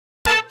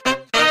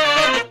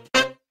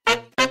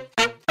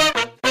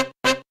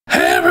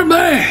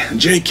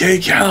J.K.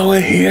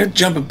 Calloway here,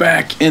 jumping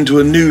back into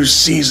a new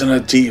season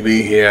of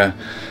TV here,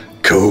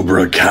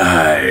 Cobra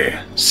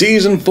Kai.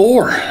 Season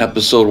 4,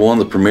 Episode 1,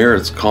 the premiere,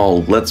 it's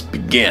called Let's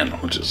Begin,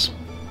 which is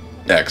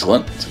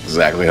excellent. It's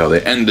exactly how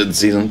they ended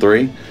Season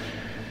 3.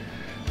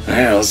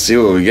 Alright, let's see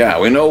what we got.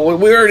 We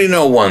already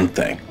know one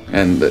thing,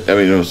 and I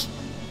mean, it was,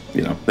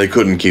 they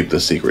couldn't keep the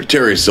secret.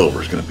 Terry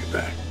Silver's gonna be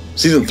back.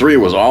 Season 3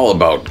 was all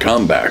about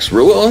comebacks.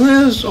 Well,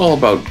 it was all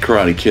about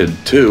Karate Kid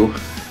 2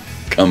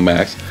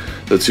 comebacks.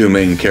 The two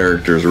main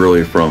characters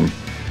really from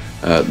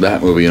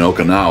that movie in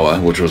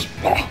Okinawa, which was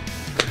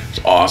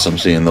awesome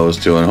seeing those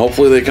two, and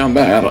hopefully they come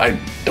back. I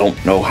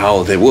don't know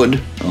how they would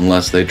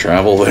unless they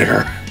travel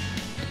there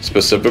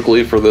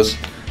specifically for this,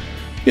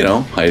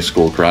 high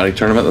school karate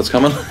tournament that's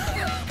coming.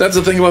 That's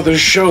the thing about this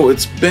show.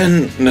 It's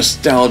been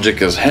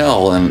nostalgic as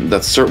hell, and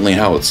that's certainly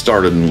how it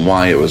started and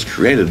why it was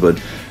created,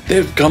 but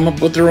they've come up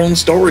with their own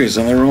stories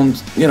and their own,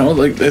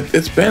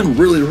 it's been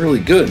really, really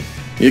good.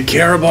 You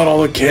care about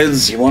all the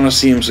kids, you want to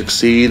see them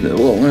succeed.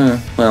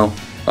 Well,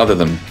 other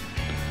than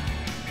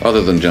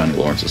Johnny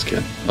Lawrence's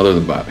kid, other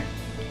than Bobby.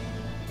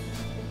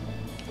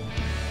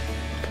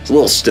 It's a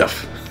little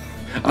stiff.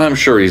 I'm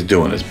sure he's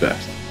doing his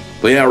best.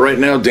 But yeah, right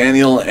now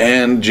Daniel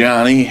and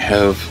Johnny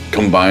have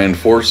combined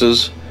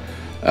forces.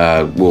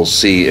 We'll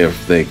see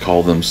if they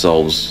call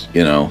themselves,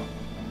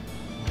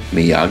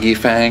 Miyagi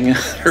Fang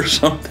or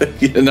something.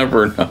 You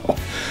never know.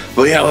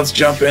 But yeah, let's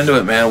jump into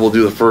it, man. We'll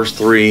do the first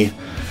 3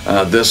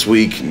 this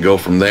week and go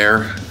from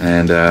there.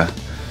 And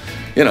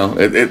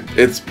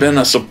it's been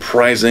a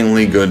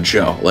surprisingly good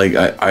show. Like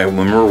I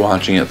remember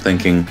watching it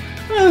thinking,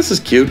 this is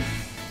cute,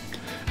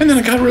 and then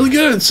it got really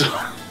good. So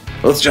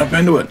let's jump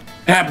into it.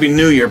 Happy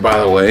New Year, by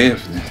the way,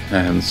 if I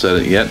haven't said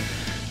it yet.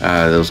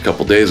 That was a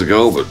couple days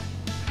ago, but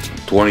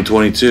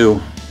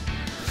 2022,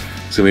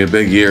 it's gonna be a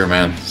big year,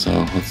 man.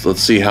 So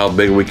let's see how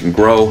big we can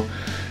grow,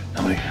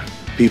 how many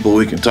people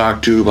we can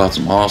talk to about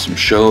some awesome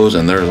shows,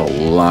 and there's a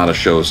lot of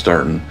shows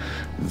starting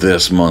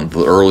this month,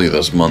 early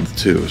this month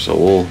too.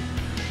 So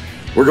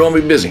we're gonna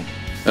be busy.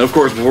 And of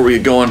course, before we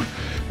get going,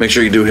 make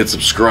sure you do hit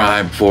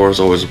subscribe for us.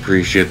 Always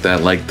appreciate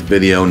that. Like the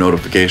video,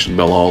 notification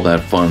bell, all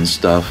that fun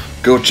stuff.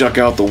 Go check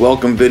out the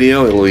welcome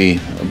video. It'll be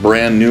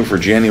brand new for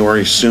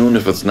January soon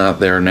if it's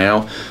not there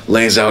now.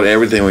 Lays out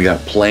everything we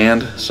got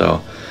planned,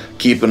 so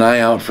keep an eye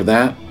out for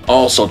that.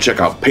 Also, check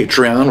out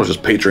Patreon, which is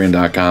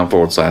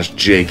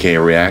patreon.com/JK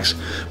Reacts.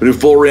 We do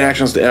full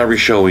reactions to every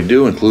show we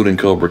do, including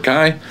Cobra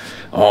Kai.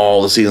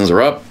 All the seasons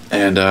are up,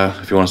 and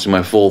if you want to see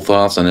my full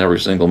thoughts on every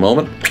single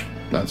moment,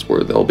 that's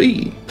where they'll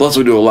be. Plus,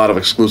 we do a lot of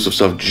exclusive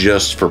stuff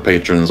just for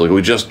patrons. Like,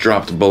 we just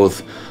dropped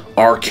both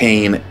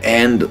Arcane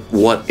and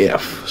What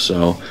If.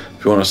 So,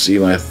 if you want to see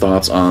my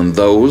thoughts on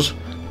those,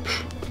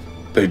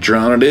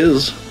 Patreon it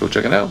is. Go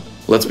check it out.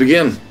 Let's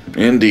begin.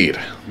 Indeed.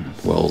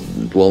 Well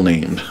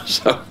named.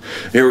 So,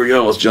 here we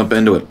go. Let's jump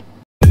into it.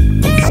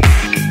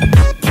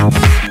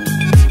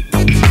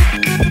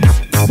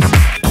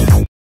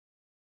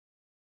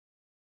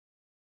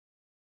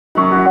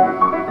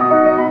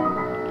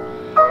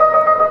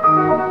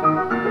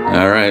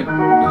 Alright,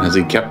 has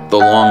he kept the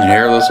long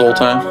hair this whole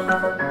time?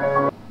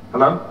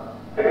 Hello?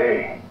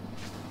 Hey.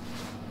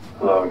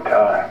 Long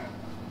time.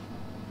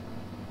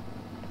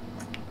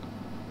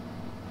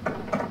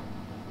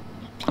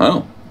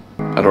 Oh.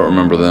 I don't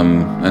remember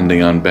them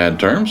ending on bad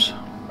terms.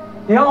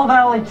 The All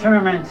Valley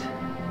tournament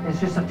is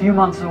just a few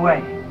months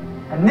away.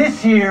 And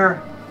this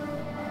year,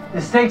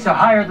 the stakes are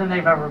higher than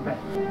they've ever been.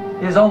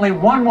 There's only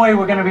one way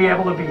we're going to be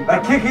able to beat them. By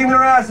kicking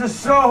their asses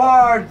so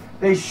hard,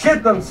 they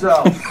shit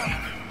themselves.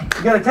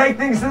 You gotta take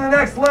things to the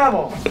next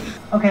level.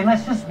 Okay,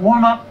 let's just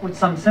warm up with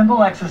some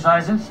simple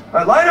exercises. All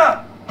right, line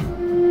up.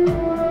 You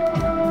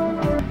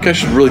guys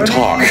should really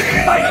talk.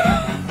 Hey,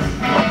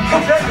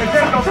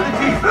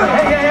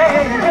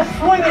 you're just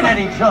swinging at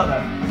each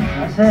other.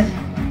 That's it.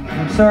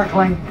 Keep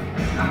circling.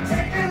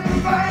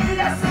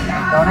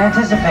 Don't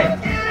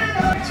anticipate.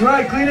 That's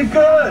right, clean it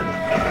good.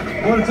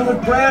 I want it to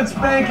look brand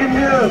spanking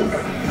new.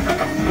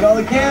 Get all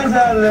the cans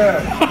out of there.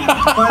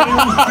 Find a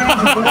loose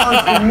change that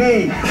belongs to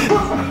me.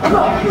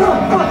 No.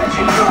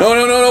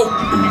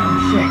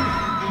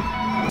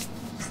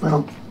 This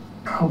little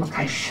Cobra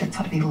Kai shit's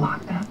ought to be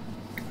locked up.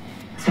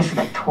 Especially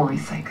that Tory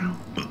psycho.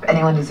 If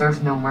anyone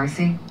deserves no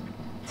mercy,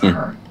 it's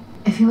her.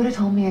 If you would have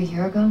told me a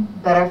year ago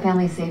that our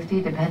family's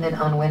safety depended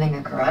on winning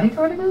a karate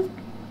tournament,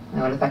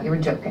 I would have thought you were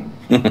joking.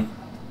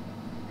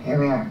 Here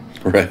we are.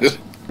 Right.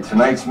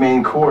 Tonight's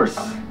main course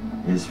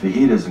is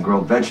fajitas and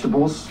grilled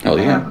vegetables. Hell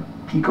yeah. I have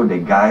pico de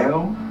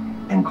gallo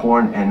and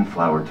corn and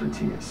flour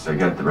tortillas. So I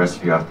got the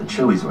recipe off the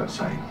Chili's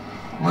website.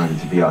 I wanted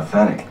it to be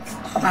authentic.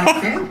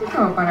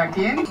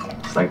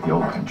 Just like the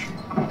old country.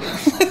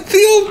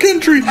 The old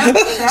country!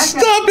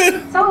 Stop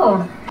it!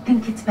 So, I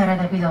think it's better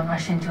that we don't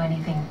rush into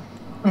anything.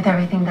 With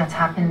everything that's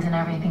happened and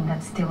everything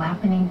that's still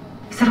happening.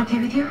 Is that okay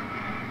with you?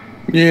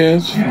 Yeah,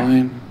 it's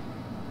fine.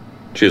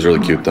 She's really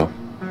cute, though.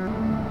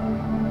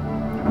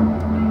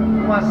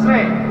 Come on,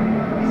 say it.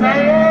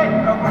 Say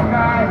it, Cobra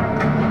Kai.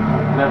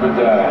 Never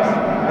dies.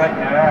 Bet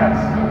your ass.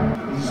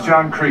 This is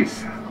John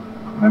Kreese,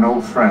 an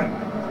old friend.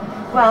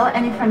 Well,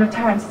 any friend of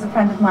Terrence is a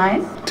friend of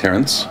mine.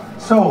 Terrence?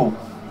 So,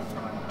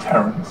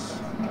 Terrence.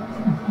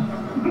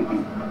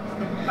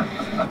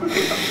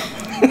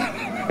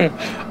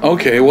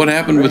 Okay, what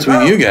happened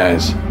between you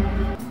guys?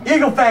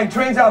 Eagle Fang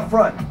trains out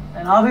front.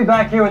 And I'll be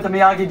back here with the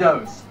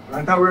Miyagi-Dos.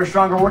 I thought we were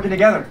stronger working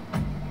together.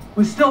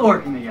 We're still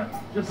working together.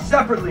 Just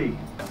separately.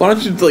 Why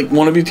don't you, like,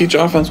 one of you teach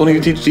offense, one of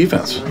you teach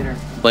defense? Later.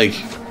 Like,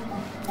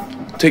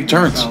 take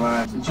turns. All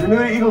right. Since you're new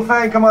to Eagle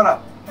Fang, come on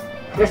up.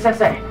 Yes,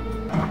 Sensei.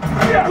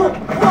 What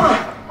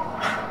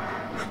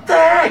the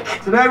heck?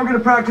 Today we're gonna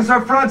practice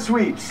our front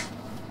sweeps.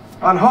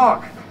 On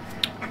Hawk.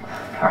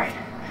 All right.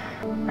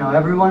 Now,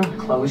 everyone,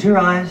 close your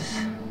eyes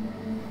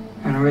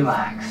and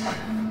relax.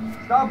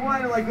 Stop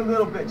whining like a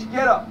little bitch.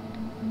 Get up.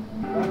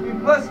 Don't be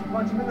pussy.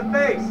 Punch him in the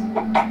face.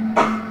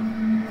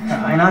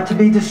 Try not to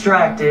be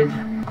distracted.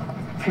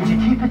 Could you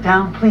keep it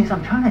down, please?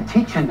 I'm trying to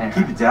teach in there.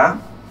 Keep it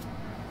down.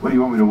 What do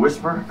you want me to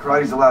whisper?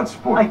 Karate's a loud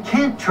sport. I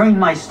can't train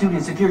my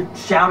students if you're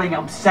shouting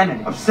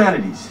obscenities.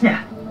 Obscenities.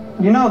 Yeah.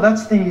 You know,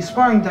 that's the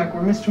sparring deck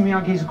where Mr.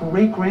 Miyagi's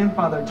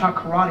great-grandfather taught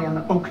karate on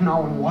the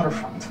Okinawan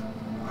waterfront.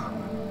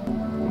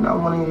 Not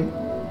one of you.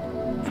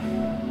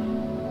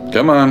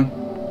 Come on.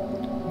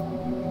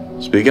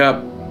 Speak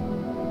up.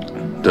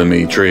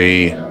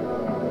 Dimitri. I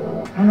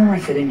don't know where I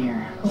fit in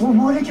here. Well,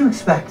 what did you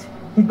expect?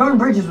 You burned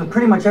bridges with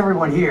pretty much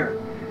everyone here.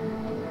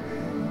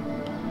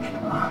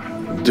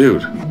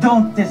 Dude.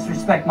 Don't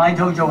disrespect my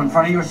dojo in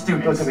front of your Don't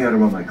students. tell me how to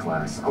run my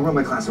class. I'll run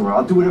my class over.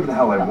 I'll do whatever the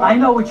hell I want. I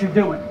know what you're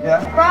doing.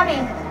 Yeah? Robbie,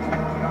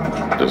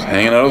 Just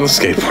hanging out at the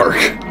skate park.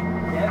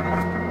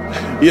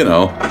 You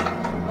know,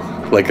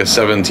 like a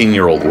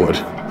 17-year-old would.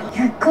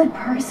 You're a good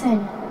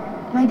person.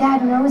 My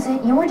dad knows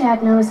it. Your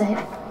dad knows it.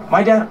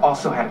 My dad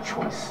also had a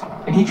choice,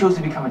 and he chose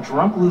to become a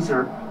drunk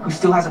loser who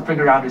still hasn't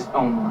figured out his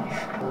own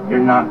life. You're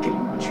not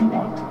getting what you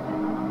want.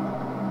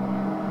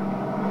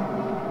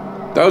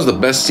 That was the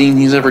best scene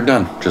he's ever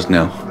done just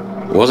now.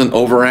 It wasn't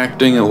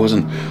overacting, it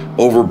wasn't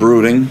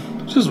overbrooding.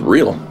 It's just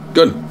real.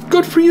 Good.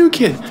 Good for you,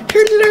 kid.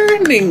 You're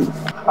learning.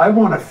 I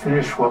want to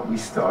finish what we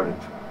started.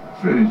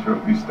 Finish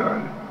what we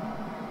started.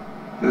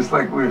 Just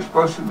like we were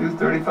supposed to do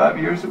 35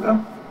 years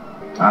ago?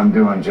 I'm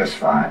doing just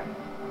fine.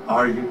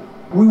 Are you?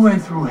 We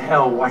went through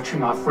hell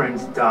watching our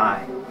friends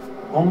die,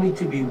 only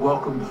to be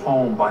welcomed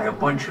home by a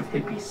bunch of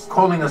hippies,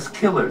 calling us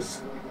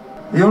killers.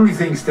 The only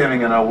thing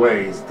standing in our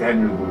way is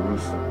Daniel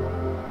LaRusso.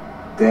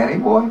 Danny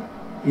boy?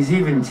 He's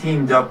even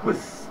teamed up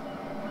with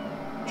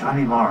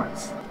Johnny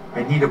Lawrence.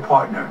 I need a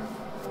partner,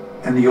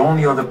 and the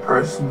only other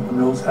person who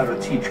knows how to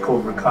teach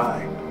Cobra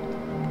Kai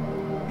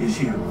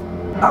is you.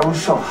 I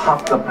was so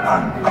hopped up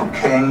on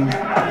cocaine,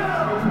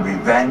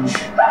 revenge.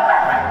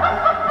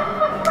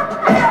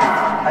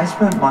 I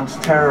spent months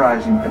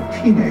terrorizing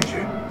a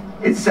teenager.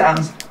 It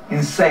sounds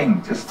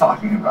insane just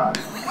talking about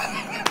it.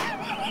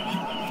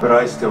 But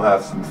I still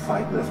have some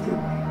fight left in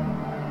me.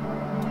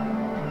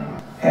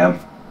 Him?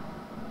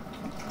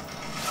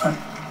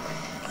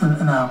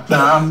 No,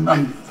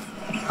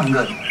 I'm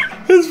good.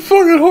 It's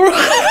fucking horrible.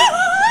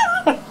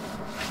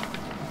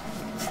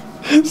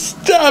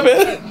 Stop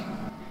it.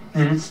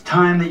 And it's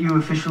time that you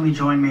officially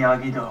join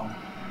Miyagi-Do.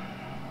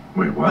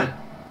 Wait, what?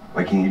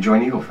 Why can't you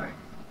join Eagle Fang?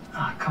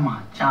 Ah, come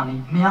on,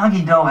 Johnny.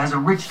 Miyagi-Do has a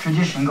rich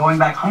tradition going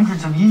back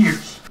hundreds of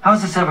years.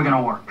 How's this ever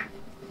gonna work?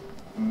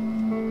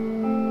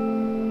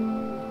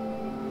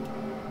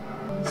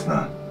 It's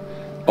not.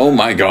 Oh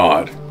my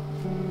god.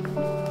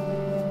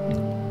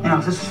 You know,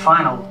 if this is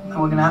final, then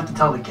we're gonna have to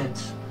tell the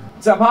kids.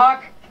 What's up,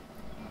 Hawk?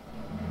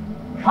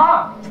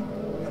 Hawk!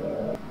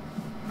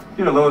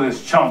 Get a load of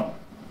this chunk.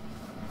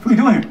 What are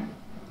you doing here?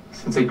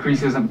 Sensei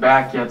Kreese isn't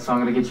back yet, so I'm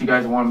gonna get you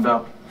guys warmed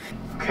up.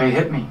 Okay,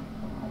 hit me.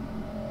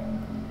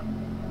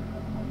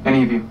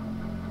 Any of you.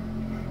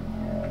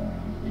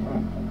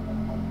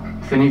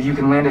 If any of you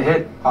can land a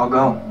hit, I'll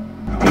go.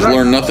 He's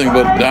learned nothing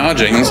but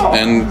dodgings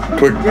and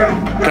quick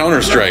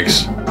counter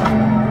strikes.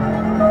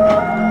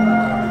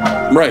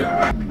 Right.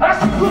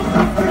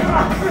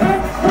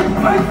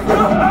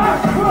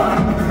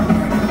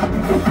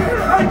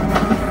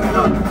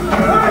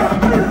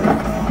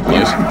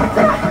 Nice.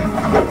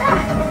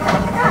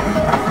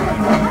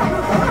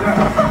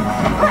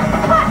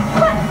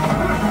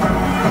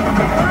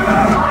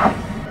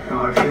 No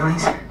hard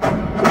feelings?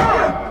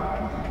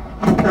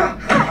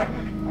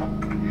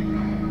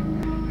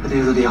 The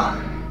deal's the deal.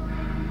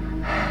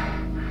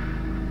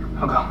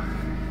 I'll go.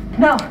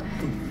 no.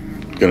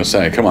 Gonna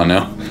say, come on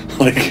now.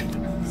 Like,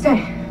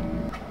 Stay.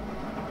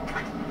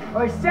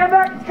 All right, stand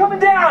back. It's coming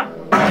down.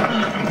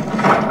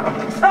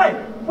 Hey,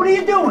 what are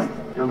you doing?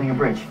 Building a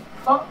bridge.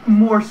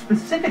 More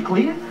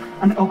specifically,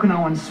 an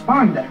Okinawan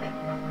sparring deck.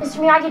 Mr.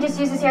 Miyagi just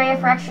used this area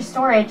for extra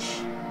storage,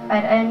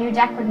 but a new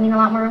deck would mean a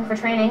lot more room for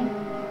training.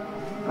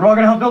 We're all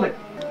gonna help build it.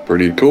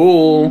 pretty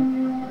cool.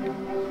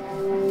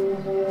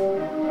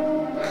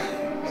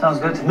 Sounds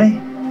good to me.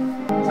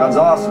 Sounds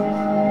awesome.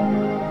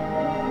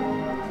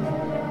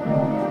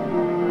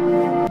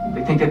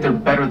 They think that they're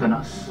better than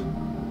us.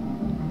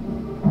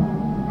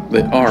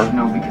 They are.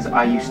 No, because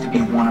I used to be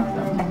one of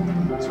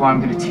them. That's why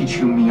I'm gonna teach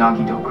you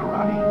Miyagi-Do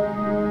karate.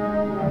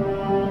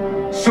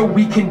 So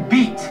we can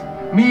beat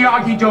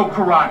Miyagi-Do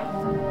karate.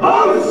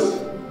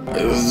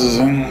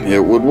 It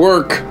would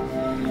work.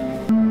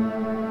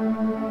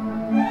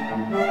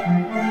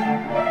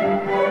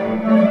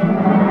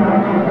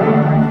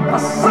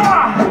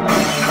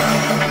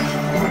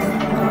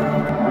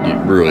 You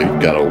really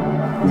gotta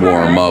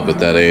warm up at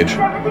that age. Is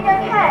everything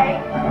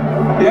okay?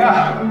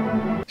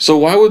 Yeah. So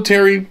why would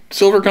Terry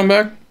Silver come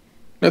back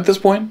at this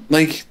point?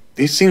 Like,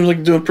 he seems like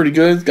he's doing pretty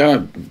good. He's got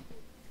a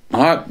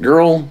hot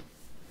girl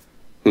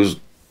who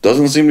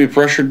doesn't seem to be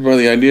pressured by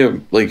the idea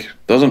of, like,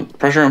 doesn't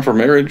pressure him for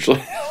marriage.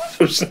 Like,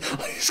 it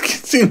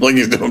seems like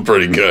he's doing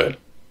pretty good.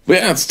 But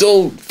yeah, it's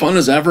still fun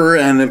as ever,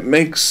 and it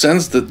makes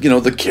sense that, you know,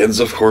 the kids,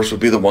 of course, would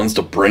be the ones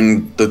to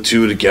bring the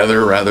two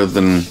together rather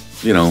than,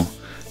 you know,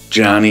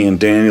 Johnny and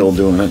Daniel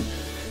doing it.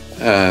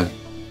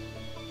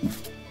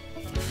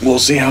 We'll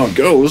see how it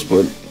goes,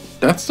 but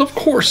that's, of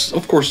course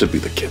it'd be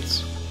the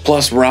kids.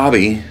 Plus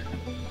Robbie,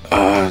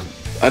 I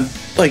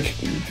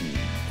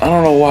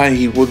don't know why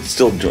he would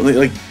still join.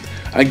 Like,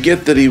 I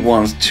get that he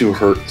wants to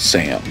hurt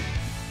Sam,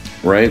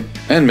 right?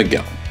 And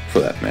Miguel, for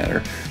that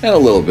matter. And a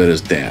little bit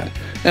his dad.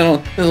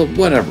 And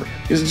whatever.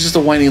 He's just a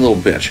whiny little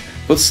bitch.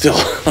 But still,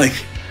 like,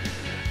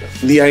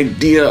 the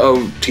idea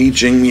of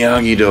teaching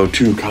Miyagi-Do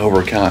to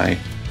Cobra Kai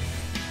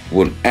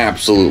would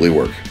absolutely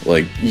work.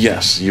 Like,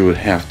 yes, you would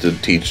have to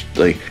teach,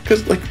 like,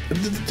 because, like,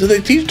 do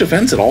they teach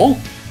defense at all?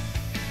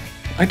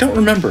 I don't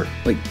remember.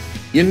 Like,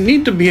 you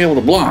need to be able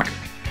to block.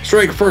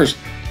 Strike first.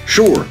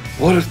 Sure.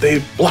 What if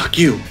they block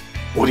you?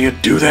 What do you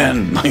do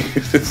then? Like,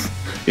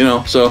 you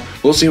know, so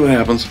we'll see what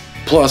happens.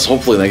 Plus,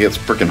 hopefully they get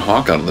frickin'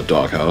 Hawk out of the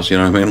doghouse, you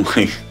know what I mean?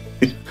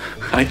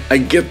 Like, I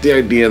get the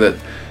idea that,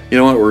 you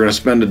know what, we're gonna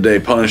spend a day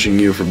punishing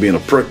you for being a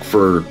prick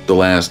for the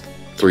last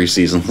 3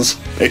 seasons,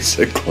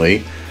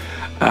 basically.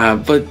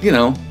 But, you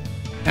know,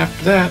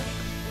 after that,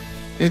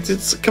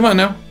 it's come on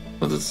now.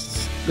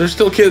 They're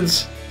still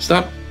kids.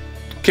 Stop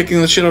kicking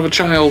the shit out of a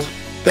child.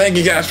 Thank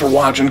you guys for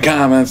watching.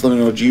 Comments. Let me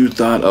know what you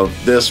thought of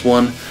this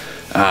one.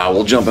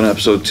 We'll jump in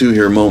episode 2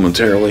 here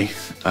momentarily.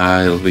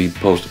 It'll be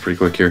posted pretty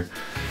quick here.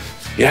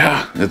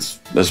 Yeah, it's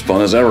as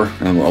fun as ever.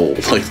 And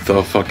like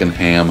the fucking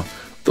ham.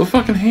 The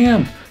fucking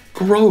ham.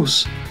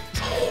 Gross. It's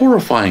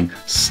horrifying.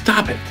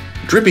 Stop it.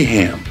 Drippy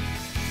ham.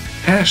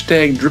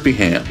 Hashtag drippy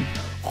ham.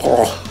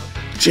 Oh,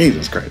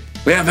 Jesus Christ.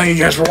 But yeah, thank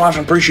you guys for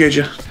watching. Appreciate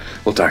you.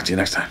 We'll talk to you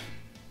next time.